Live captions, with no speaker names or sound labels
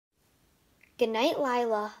Good night,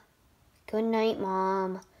 Layla. Good night,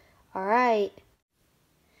 Mom. All right.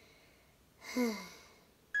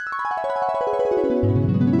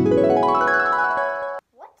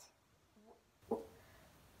 What?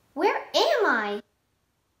 Where am I?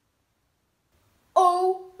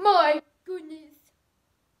 Oh my goodness.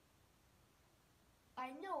 I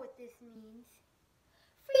know what this means.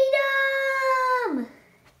 Freedom!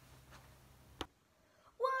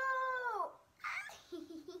 Whoa!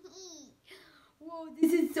 Whoa,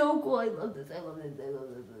 this is so cool. I love this. I love this. I love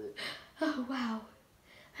this. Oh, wow.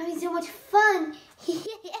 Having so much fun.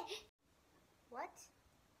 What?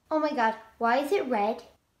 Oh my god. Why is it red?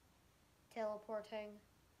 Teleporting.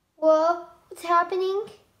 Whoa, what's happening?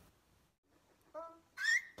 Whoa,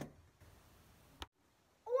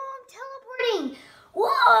 I'm teleporting. Whoa!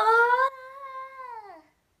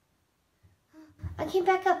 I came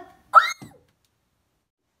back up.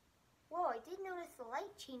 Whoa, I did notice the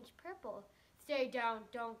light changed purple. Stay down,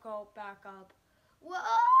 don't go back up. Whoa!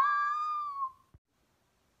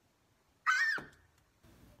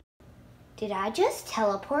 Did I just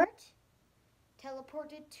teleport?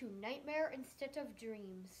 Teleported to nightmare instead of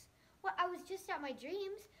dreams. Well, I was just at my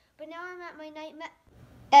dreams, but now I'm at my nightmare.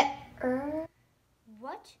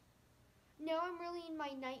 What? Now I'm really in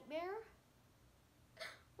my nightmare?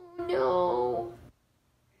 Oh no.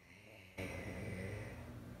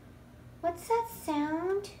 What's that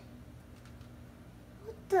sound?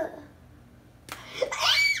 What the?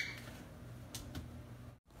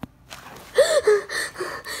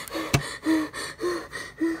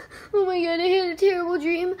 Oh my god, I had a terrible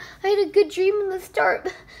dream. I had a good dream in the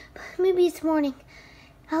start. Maybe it's morning.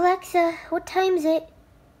 Alexa, what time is it?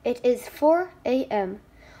 It is 4 a.m.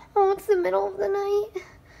 Oh, it's the middle of the night.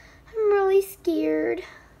 I'm really scared.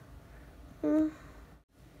 I'm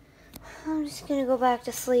just gonna go back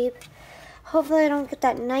to sleep. Hopefully I don't get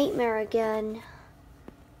that nightmare again.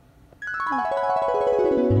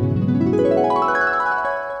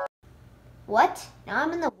 What? Now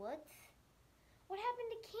I'm in the woods? What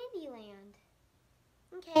happened to Candyland?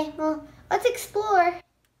 Okay, well, let's explore.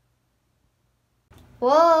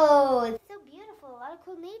 Whoa, it's so beautiful. A lot of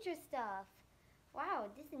cool nature stuff. Wow,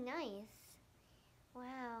 this is nice.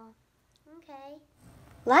 Wow. Okay.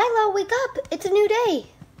 Layla, wake up. It's a new day.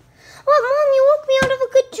 Oh, Mom, you woke me out of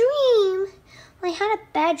a good dream. Well, I had a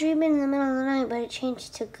bad dream in the middle of the night, but it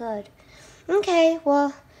changed to good. Okay,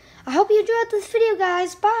 well, I hope you enjoyed this video,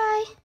 guys. Bye.